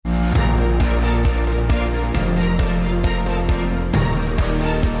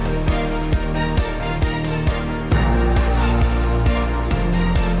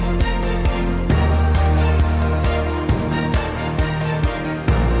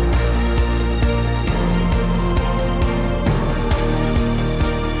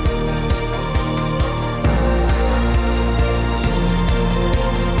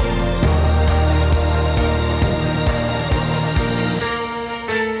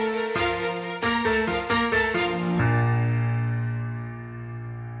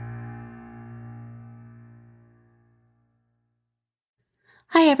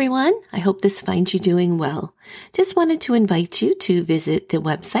everyone. I hope this finds you doing well. Just wanted to invite you to visit the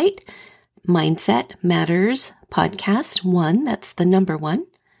website, Mindset Matters Podcast 1, that's the number 1,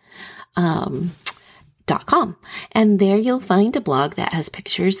 .com. And there you'll find a blog that has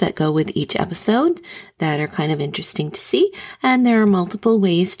pictures that go with each episode that are kind of interesting to see. And there are multiple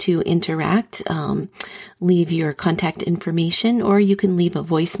ways to interact. Leave your contact information, or you can leave a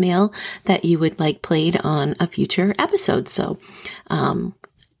voicemail that you would like played on a future episode. So,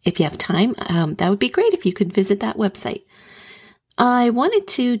 if you have time, that would be great if you could visit that website. I wanted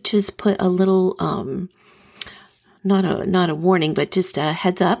to just put a little, not a warning, but just a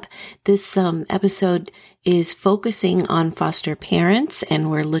heads up. This episode is focusing on foster parents,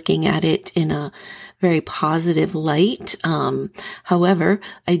 and we're looking at it in a very positive light. However,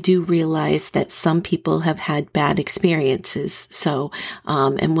 I do realize that some people have had bad experiences. So,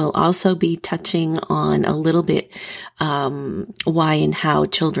 and we'll also be touching on a little bit why and how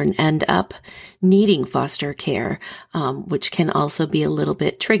children end up needing foster care, which can also be a little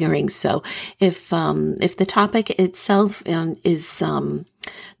bit triggering. So if the topic itself is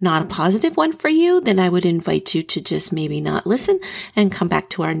not a positive one for you, then I would invite you to just maybe not listen and come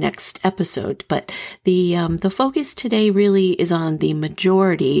back to our next episode. But the focus today really is on the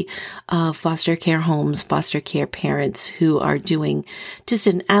majority of foster care homes, foster care parents who are doing just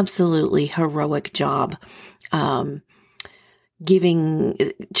an absolutely heroic job, giving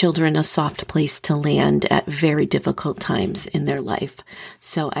children a soft place to land at very difficult times in their life.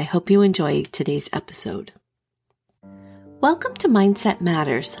 So I hope you enjoy today's episode. Welcome to Mindset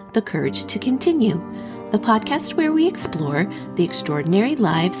Matters, The Courage to Continue, the podcast where we explore the extraordinary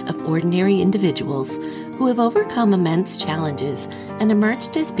lives of ordinary individuals who have overcome immense challenges and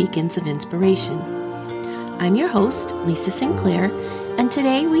emerged as beacons of inspiration. I'm your host, Lisa Sinclair, and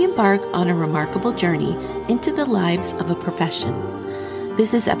today we embark on a remarkable journey into the lives of a profession.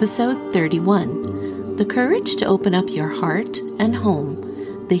 This is episode 31, The Courage to Open Up Your Heart and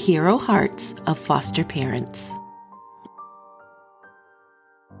Home, the Hero Hearts of Foster Parents.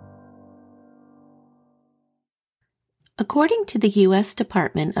 According to the U.S.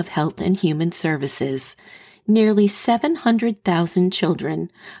 Department of Health and Human Services, nearly 700,000 children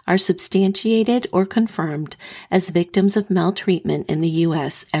are substantiated or confirmed as victims of maltreatment in the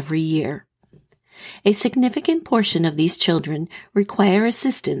U.S. every year. A significant portion of these children require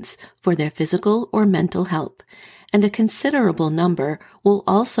assistance for their physical or mental health, and a considerable number will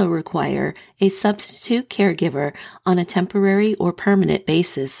also require a substitute caregiver on a temporary or permanent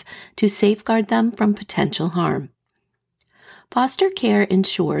basis to safeguard them from potential harm. Foster care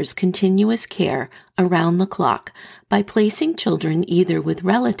ensures continuous care around the clock by placing children either with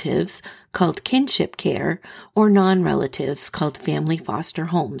relatives, called kinship care, or non-relatives, called family foster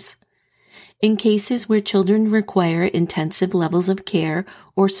homes. In cases where children require intensive levels of care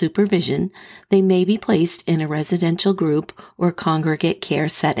or supervision, they may be placed in a residential group or congregate care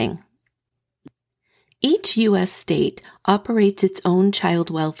setting. Each U.S. state operates its own child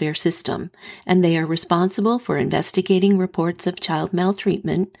welfare system, and they are responsible for investigating reports of child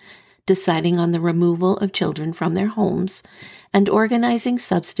maltreatment, deciding on the removal of children from their homes, and organizing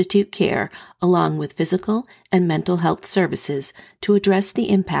substitute care along with physical and mental health services to address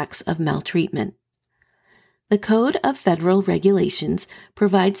the impacts of maltreatment. The Code of Federal Regulations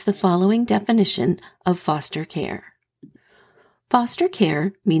provides the following definition of foster care. Foster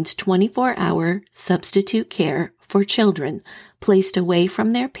care means 24-hour substitute care for children placed away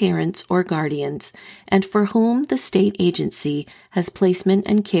from their parents or guardians and for whom the state agency has placement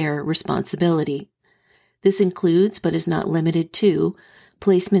and care responsibility. This includes, but is not limited to,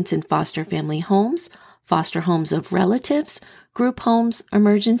 placements in foster family homes, foster homes of relatives, group homes,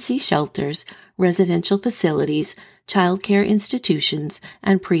 emergency shelters, residential facilities, child care institutions,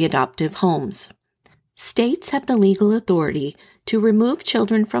 and pre-adoptive homes. States have the legal authority to remove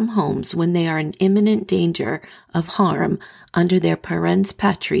children from homes when they are in imminent danger of harm under their parens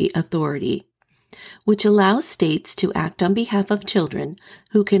patri authority, which allows states to act on behalf of children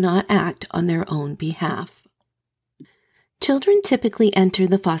who cannot act on their own behalf. Children typically enter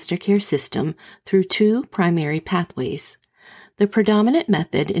the foster care system through two primary pathways. The predominant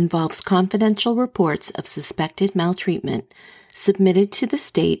method involves confidential reports of suspected maltreatment submitted to the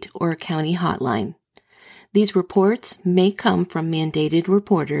state or county hotline. These reports may come from mandated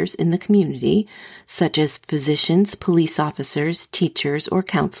reporters in the community, such as physicians, police officers, teachers, or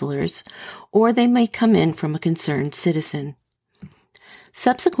counselors, or they may come in from a concerned citizen.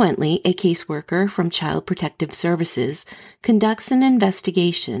 Subsequently, a caseworker from Child Protective Services conducts an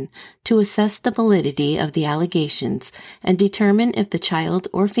investigation to assess the validity of the allegations and determine if the child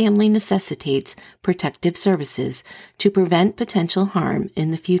or family necessitates protective services to prevent potential harm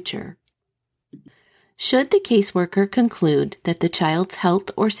in the future. Should the caseworker conclude that the child's health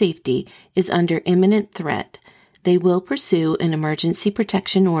or safety is under imminent threat, they will pursue an emergency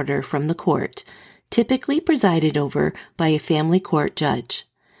protection order from the court, typically presided over by a family court judge.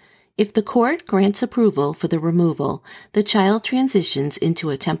 If the court grants approval for the removal, the child transitions into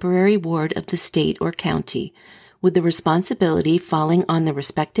a temporary ward of the state or county, with the responsibility falling on the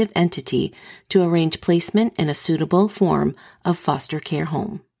respective entity to arrange placement in a suitable form of foster care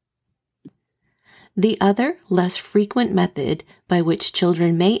home. The other, less frequent method by which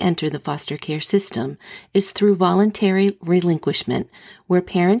children may enter the foster care system is through voluntary relinquishment, where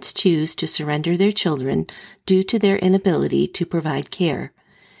parents choose to surrender their children due to their inability to provide care.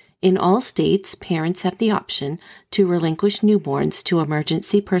 In all states, parents have the option to relinquish newborns to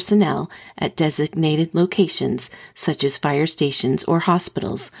emergency personnel at designated locations, such as fire stations or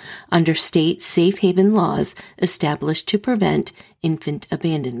hospitals, under state safe haven laws established to prevent infant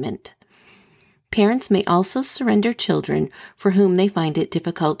abandonment. Parents may also surrender children for whom they find it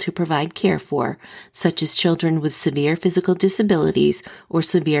difficult to provide care for, such as children with severe physical disabilities or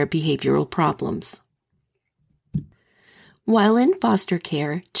severe behavioral problems. While in foster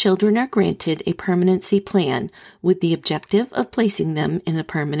care, children are granted a permanency plan with the objective of placing them in a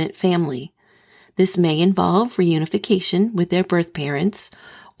permanent family. This may involve reunification with their birth parents,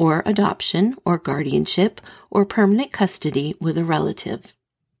 or adoption or guardianship, or permanent custody with a relative.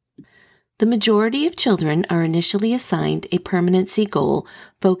 The majority of children are initially assigned a permanency goal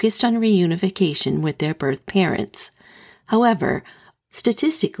focused on reunification with their birth parents. However,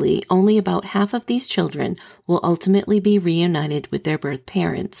 statistically, only about half of these children will ultimately be reunited with their birth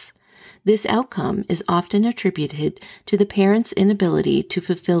parents. This outcome is often attributed to the parents' inability to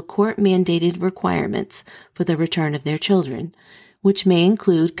fulfill court-mandated requirements for the return of their children, which may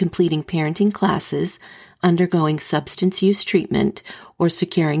include completing parenting classes, undergoing substance use treatment, or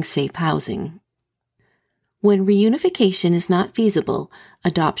securing safe housing. When reunification is not feasible,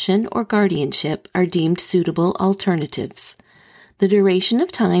 adoption or guardianship are deemed suitable alternatives. The duration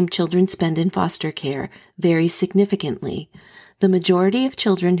of time children spend in foster care varies significantly. The majority of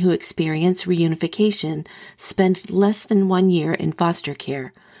children who experience reunification spend less than 1 year in foster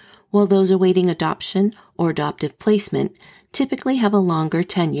care, while those awaiting adoption or adoptive placement typically have a longer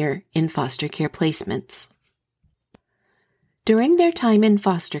tenure in foster care placements. During their time in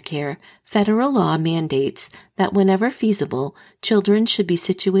foster care, federal law mandates that whenever feasible, children should be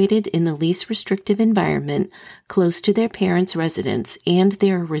situated in the least restrictive environment close to their parents' residence and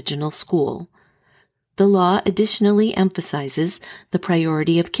their original school. The law additionally emphasizes the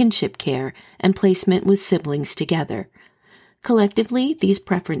priority of kinship care and placement with siblings together. Collectively, these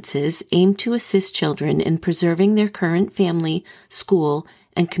preferences aim to assist children in preserving their current family, school,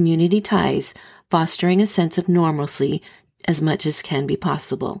 and community ties, fostering a sense of normalcy as much as can be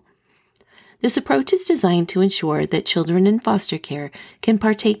possible. This approach is designed to ensure that children in foster care can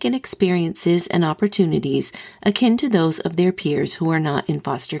partake in experiences and opportunities akin to those of their peers who are not in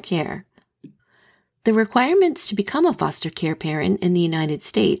foster care. The requirements to become a foster care parent in the United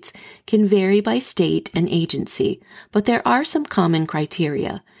States can vary by state and agency, but there are some common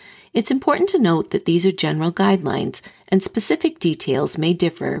criteria. It's important to note that these are general guidelines, and specific details may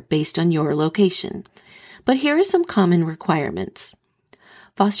differ based on your location. But here are some common requirements.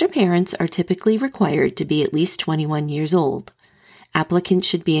 Foster parents are typically required to be at least 21 years old. Applicants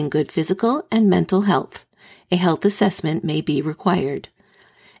should be in good physical and mental health. A health assessment may be required.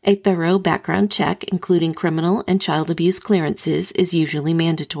 A thorough background check, including criminal and child abuse clearances, is usually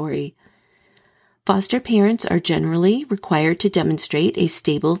mandatory. Foster parents are generally required to demonstrate a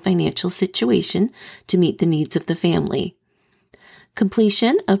stable financial situation to meet the needs of the family.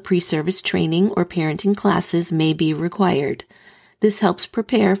 Completion of pre-service training or parenting classes may be required. This helps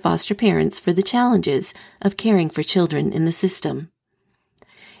prepare foster parents for the challenges of caring for children in the system.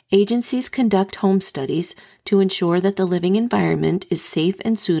 Agencies conduct home studies to ensure that the living environment is safe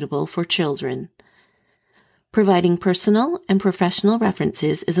and suitable for children. Providing personal and professional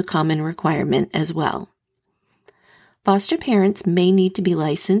references is a common requirement as well. Foster parents may need to be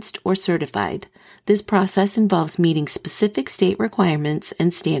licensed or certified. This process involves meeting specific state requirements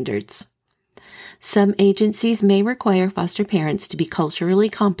and standards. Some agencies may require foster parents to be culturally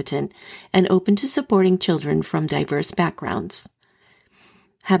competent and open to supporting children from diverse backgrounds.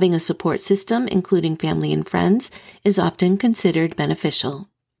 Having a support system, including family and friends, is often considered beneficial.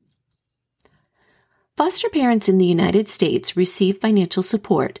 Foster parents in the United States receive financial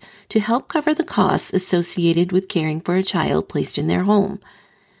support to help cover the costs associated with caring for a child placed in their home.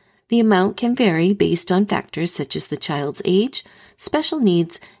 The amount can vary based on factors such as the child's age, special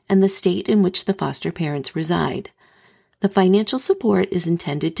needs, and the state in which the foster parents reside. The financial support is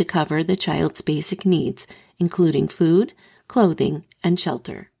intended to cover the child's basic needs, including food, clothing, and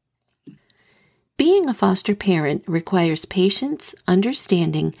shelter. Being a foster parent requires patience,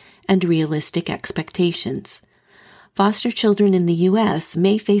 understanding, and realistic expectations. Foster children in the U.S.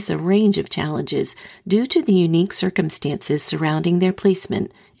 may face a range of challenges due to the unique circumstances surrounding their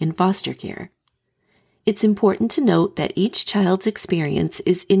placement in foster care. It's important to note that each child's experience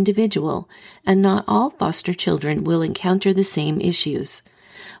is individual, and not all foster children will encounter the same issues.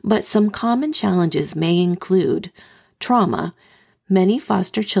 But some common challenges may include trauma. Many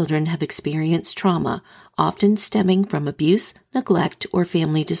foster children have experienced trauma, often stemming from abuse, neglect, or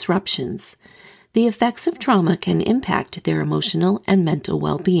family disruptions. The effects of trauma can impact their emotional and mental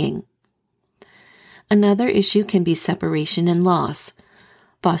well-being. Another issue can be separation and loss.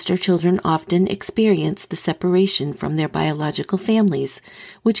 Foster children often experience the separation from their biological families,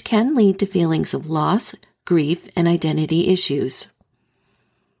 which can lead to feelings of loss, grief, and identity issues.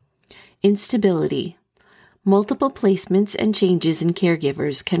 Instability. Multiple placements and changes in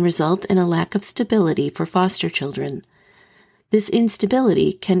caregivers can result in a lack of stability for foster children. This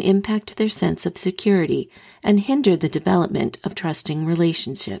instability can impact their sense of security and hinder the development of trusting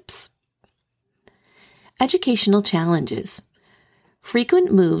relationships. Educational challenges.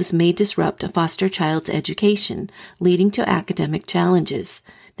 Frequent moves may disrupt a foster child's education, leading to academic challenges.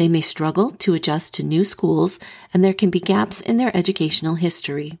 They may struggle to adjust to new schools, and there can be gaps in their educational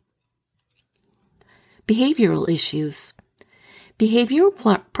history. Behavioral issues.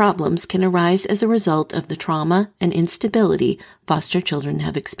 Behavioral problems can arise as a result of the trauma and instability foster children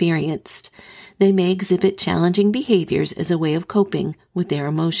have experienced. They may exhibit challenging behaviors as a way of coping with their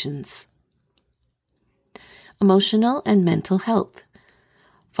emotions. Emotional and mental health.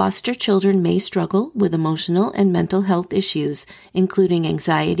 Foster children may struggle with emotional and mental health issues, including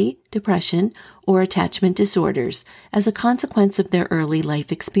anxiety, depression, or attachment disorders, as a consequence of their early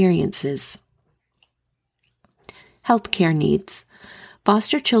life experiences. Healthcare needs.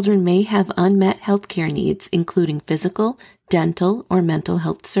 Foster children may have unmet healthcare needs, including physical, dental, or mental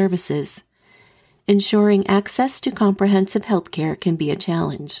health services. Ensuring access to comprehensive healthcare can be a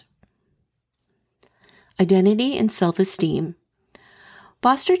challenge. Identity and self-esteem.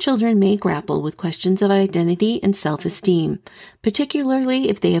 Foster children may grapple with questions of identity and self-esteem, particularly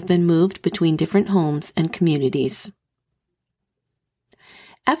if they have been moved between different homes and communities.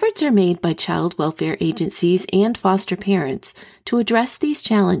 Efforts are made by child welfare agencies and foster parents to address these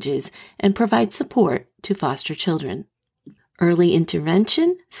challenges and provide support to foster children. Early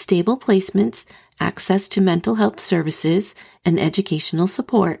intervention, stable placements, access to mental health services, and educational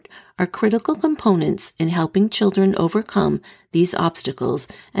support are critical components in helping children overcome these obstacles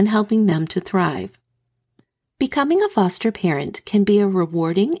and helping them to thrive. Becoming a foster parent can be a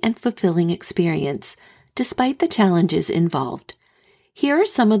rewarding and fulfilling experience, despite the challenges involved. Here are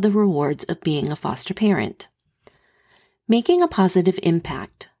some of the rewards of being a foster parent. Making a positive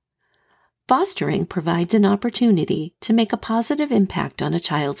impact. Fostering provides an opportunity to make a positive impact on a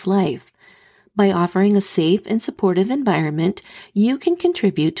child's life. By offering a safe and supportive environment, you can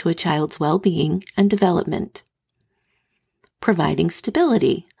contribute to a child's well-being and development. Providing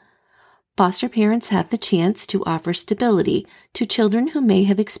stability. Foster parents have the chance to offer stability to children who may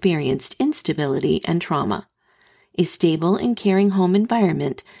have experienced instability and trauma. A stable and caring home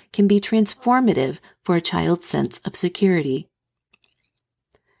environment can be transformative for a child's sense of security.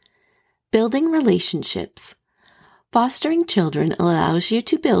 Building relationships. Fostering children allows you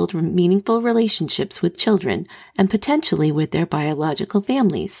to build meaningful relationships with children and potentially with their biological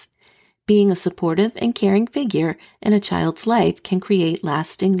families. Being a supportive and caring figure in a child's life can create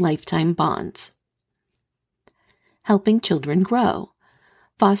lasting lifetime bonds. Helping children grow.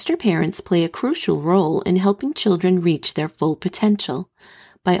 Foster parents play a crucial role in helping children reach their full potential.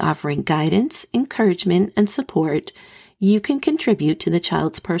 By offering guidance, encouragement, and support, you can contribute to the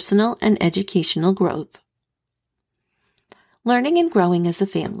child's personal and educational growth. Learning and growing as a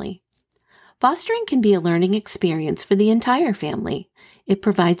family. Fostering can be a learning experience for the entire family. It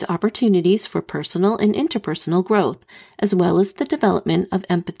provides opportunities for personal and interpersonal growth, as well as the development of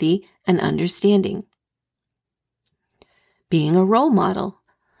empathy and understanding. Being a role model.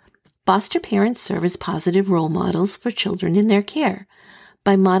 Foster parents serve as positive role models for children in their care.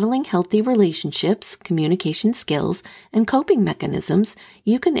 By modeling healthy relationships, communication skills, and coping mechanisms,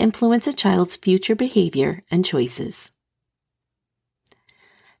 you can influence a child's future behavior and choices.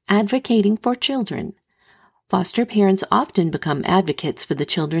 Advocating for children. Foster parents often become advocates for the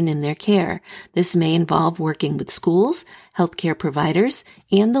children in their care. This may involve working with schools, healthcare providers,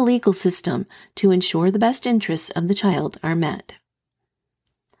 and the legal system to ensure the best interests of the child are met.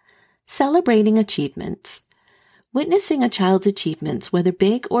 Celebrating achievements. Witnessing a child's achievements, whether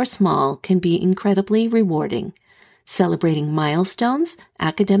big or small, can be incredibly rewarding. Celebrating milestones,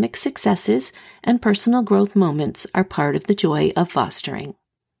 academic successes, and personal growth moments are part of the joy of fostering.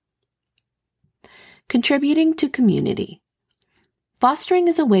 Contributing to community. Fostering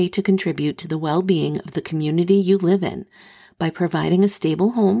is a way to contribute to the well-being of the community you live in. By providing a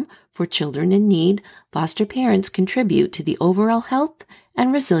stable home for children in need, foster parents contribute to the overall health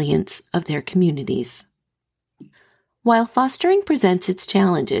and resilience of their communities. While fostering presents its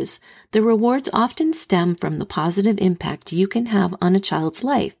challenges, the rewards often stem from the positive impact you can have on a child's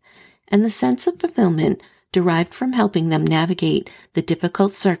life and the sense of fulfillment derived from helping them navigate the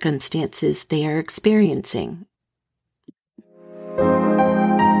difficult circumstances they are experiencing.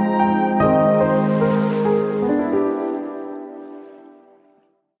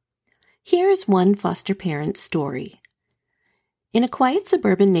 Here is one foster parent's story. In a quiet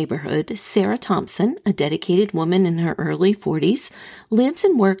suburban neighborhood, Sarah Thompson, a dedicated woman in her early 40s, lives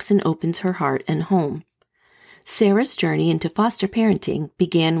and works and opens her heart and home. Sarah's journey into foster parenting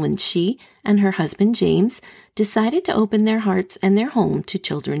began when she and her husband James decided to open their hearts and their home to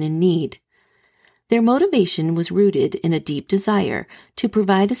children in need. Their motivation was rooted in a deep desire to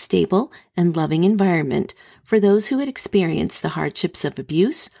provide a stable and loving environment for those who had experienced the hardships of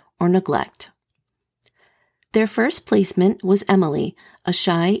abuse or neglect. Their first placement was Emily, a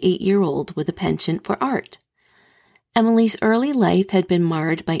shy 8-year-old with a penchant for art. Emily's early life had been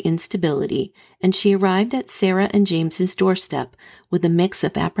marred by instability, and she arrived at Sarah and James's doorstep with a mix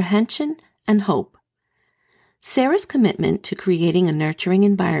of apprehension and hope. Sarah's commitment to creating a nurturing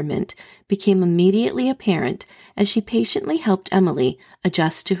environment became immediately apparent as she patiently helped Emily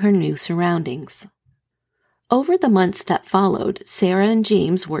adjust to her new surroundings. Over the months that followed, Sarah and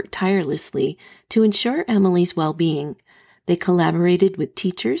James worked tirelessly to ensure Emily's well-being. They collaborated with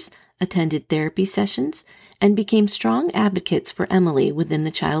teachers, attended therapy sessions, and became strong advocates for Emily within the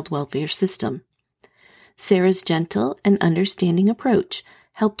child welfare system. Sarah's gentle and understanding approach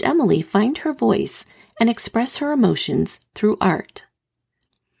helped Emily find her voice and express her emotions through art.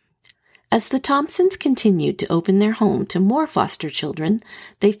 As the Thompsons continued to open their home to more foster children,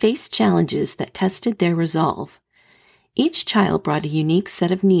 they faced challenges that tested their resolve. Each child brought a unique set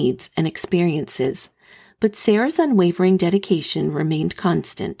of needs and experiences, but Sarah's unwavering dedication remained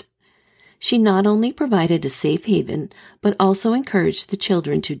constant. She not only provided a safe haven, but also encouraged the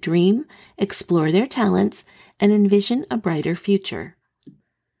children to dream, explore their talents, and envision a brighter future.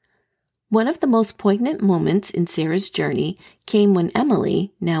 One of the most poignant moments in Sarah's journey came when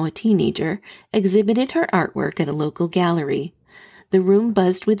Emily, now a teenager, exhibited her artwork at a local gallery. The room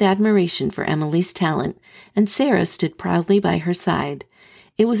buzzed with admiration for Emily's talent, and Sarah stood proudly by her side.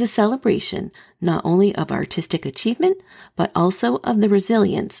 It was a celebration not only of artistic achievement, but also of the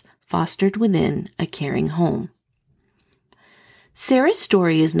resilience fostered within a caring home. Sarah's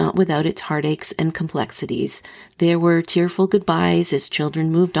story is not without its heartaches and complexities. There were tearful goodbyes as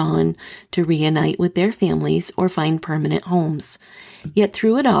children moved on to reunite with their families or find permanent homes. Yet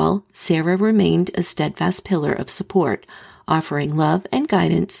through it all, Sarah remained a steadfast pillar of support, offering love and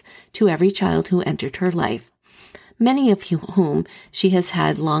guidance to every child who entered her life, many of whom she has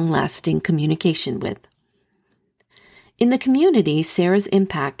had long-lasting communication with. In the community, Sarah's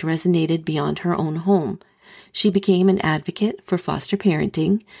impact resonated beyond her own home. She became an advocate for foster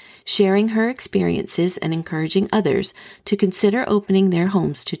parenting, sharing her experiences and encouraging others to consider opening their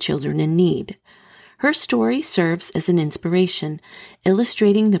homes to children in need. Her story serves as an inspiration,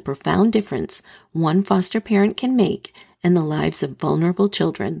 illustrating the profound difference one foster parent can make in the lives of vulnerable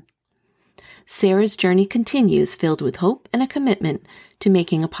children. Sarah's journey continues filled with hope and a commitment to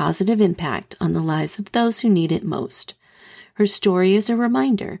making a positive impact on the lives of those who need it most. Her story is a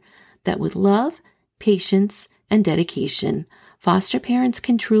reminder that with love, patience, and dedication, foster parents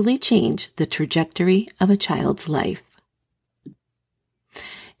can truly change the trajectory of a child's life.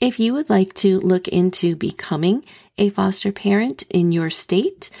 If you would like to look into becoming a foster parent in your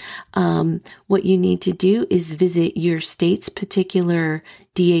state, what you need to do is visit your state's particular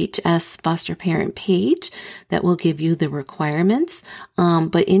DHS foster parent page that will give you the requirements.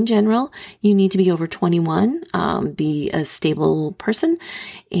 But in general, you need to be over 21, be a stable person,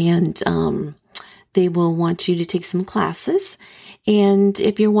 and they will want you to take some classes. And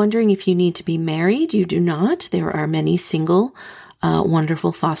if you're wondering if you need to be married, you do not. There are many single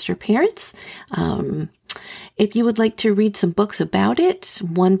wonderful foster parents. If you would like to read some books about it,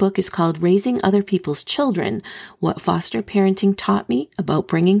 one book is called Raising Other People's Children, What Foster Parenting Taught Me About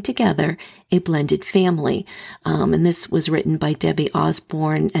Bringing Together a Blended Family. And this was written by Debbie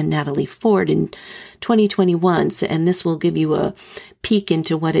Osborne and Natalie Ford in 2021. And this will give you a peek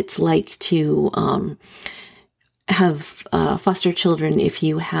into what it's like to have foster children if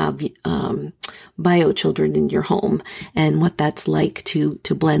you have bio children in your home, and what that's like to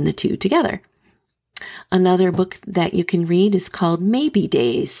blend the two together. Another book that you can read is called Maybe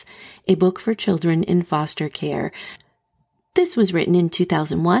Days, a book for children in foster care. This was written in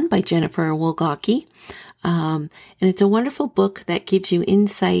 2001 by Jennifer Wolgocki, and it's a wonderful book that gives you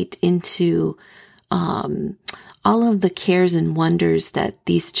insight into all of the cares and wonders that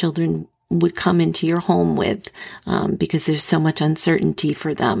these children would come into your home with, because there's so much uncertainty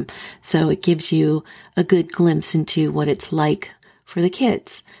for them. So it gives you a good glimpse into what it's like for the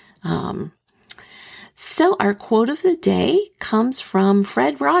kids. So our quote of the day comes from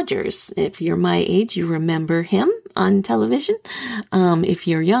Fred Rogers. If you're my age, you remember him on television. If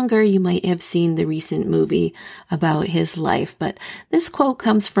you're younger, you might have seen the recent movie about his life. But this quote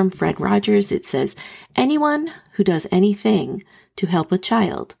comes from Fred Rogers. It says, "Anyone who does anything to help a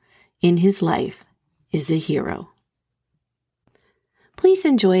child in his life is a hero." Please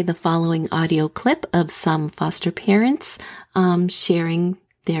enjoy the following audio clip of some foster parents sharing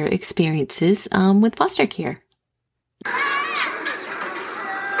their experiences with foster care.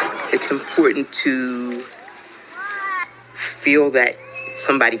 It's important to feel that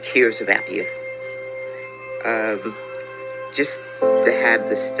somebody cares about you. Just to have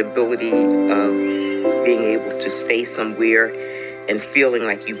the stability of being able to stay somewhere and feeling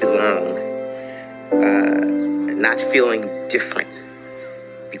like you belong. Not feeling different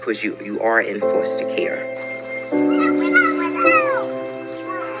because you are in foster care.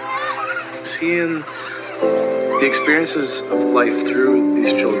 Seeing the experiences of life through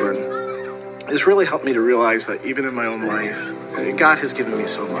these children has really helped me to realize that even in my own life, God has given me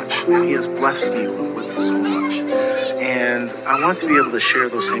so much, and He has blessed me with so much. And I want to be able to share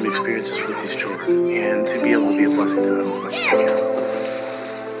those same experiences with these children and to be able to be a blessing to them as much as I can.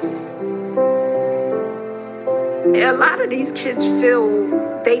 A lot of these kids feel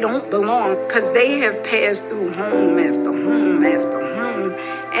they don't belong because they have passed through home after home after home,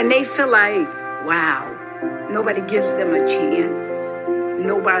 and they feel like, wow, nobody gives them a chance.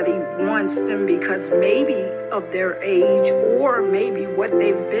 Nobody wants them because maybe of their age or maybe what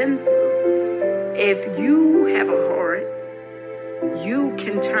they've been through. If you have a heart, you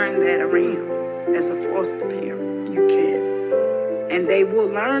can turn that around as a foster parent. You can. And they will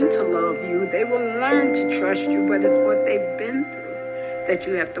learn to love you. They will learn to trust you, but it's what they've been through that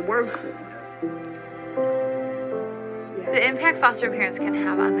you have to work on. The impact foster parents can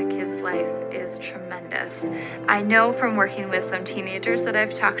have on the kid's life is tremendous. I know from working with some teenagers that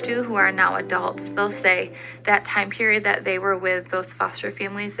I've talked to who are now adults, they'll say that time period that they were with those foster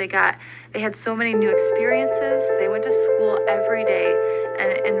families, they had so many new experiences. They went to school every day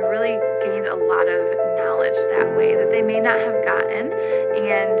and really gained a lot of knowledge that way that they may not have gotten,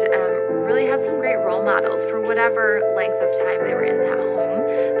 and really had some great role models for whatever length of time they were in that home.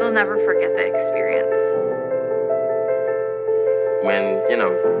 They'll never forget the experience. When,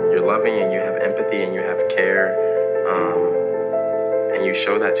 you're loving and you have empathy and you have care, and you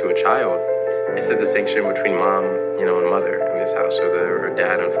show that to a child, it's a distinction between mom, and mother in this house, or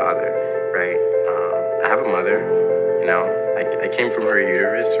dad and father, right? I have a mother, I came from her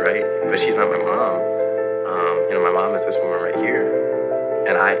uterus, right? But she's not my mom. My mom is this woman right here.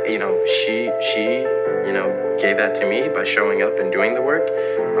 And she gave that to me by showing up and doing the work.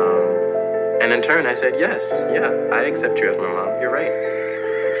 And in turn, I said, yes, I accept you as my mom. You're right.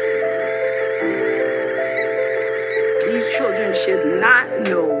 These children should not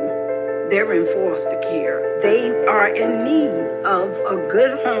know they're in foster care. They are in need of a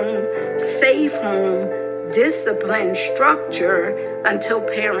good home, safe home, disciplined structure until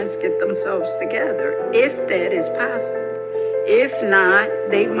parents get themselves together, if that is possible. If not,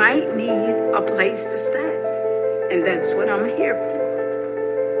 they might need a place to stay. And that's what I'm here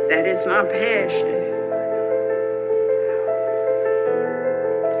for. That is my passion.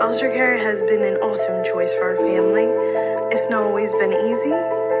 Foster care has been an awesome choice for our family. It's not always been easy,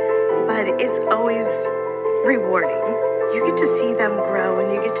 but it's always rewarding. You get to see them grow,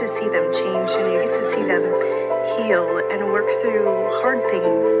 and you get to see them change, and you get to see them heal and work through hard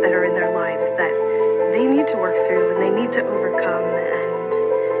things that are in their lives that they need to work through and they need to overcome. And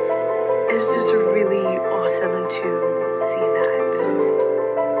it's just really awesome to see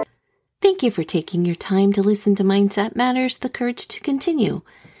that. Thank you for taking your time to listen to Mindset Matters, The Courage to Continue.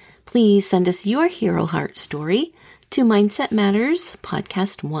 Please send us your Hero Heart story to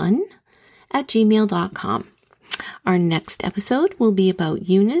mindsetmatterspodcast1@gmail.com. Our next episode will be about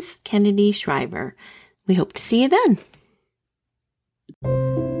Eunice Kennedy Shriver. We hope to see you then.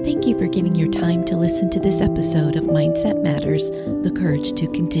 Thank you for giving your time to listen to this episode of Mindset Matters, The Courage to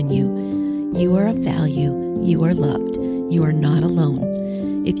Continue. You are of value. You are loved. You are not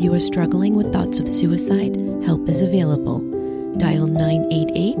alone. If you are struggling with thoughts of suicide, help is available. Dial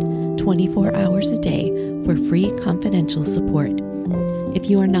 988 24 hours a day for free confidential support. If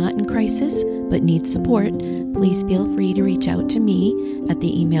you are not in crisis but need support, please feel free to reach out to me at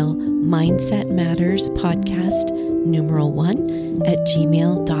the email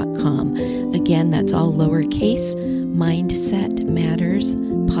mindsetmatterspodcast1@gmail.com. Again, that's all lowercase,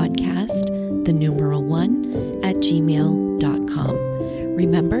 mindsetmatterspodcast1@gmail.com.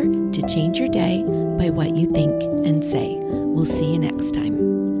 Remember to change your day by what you think and say. We'll see you next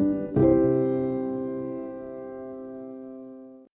time.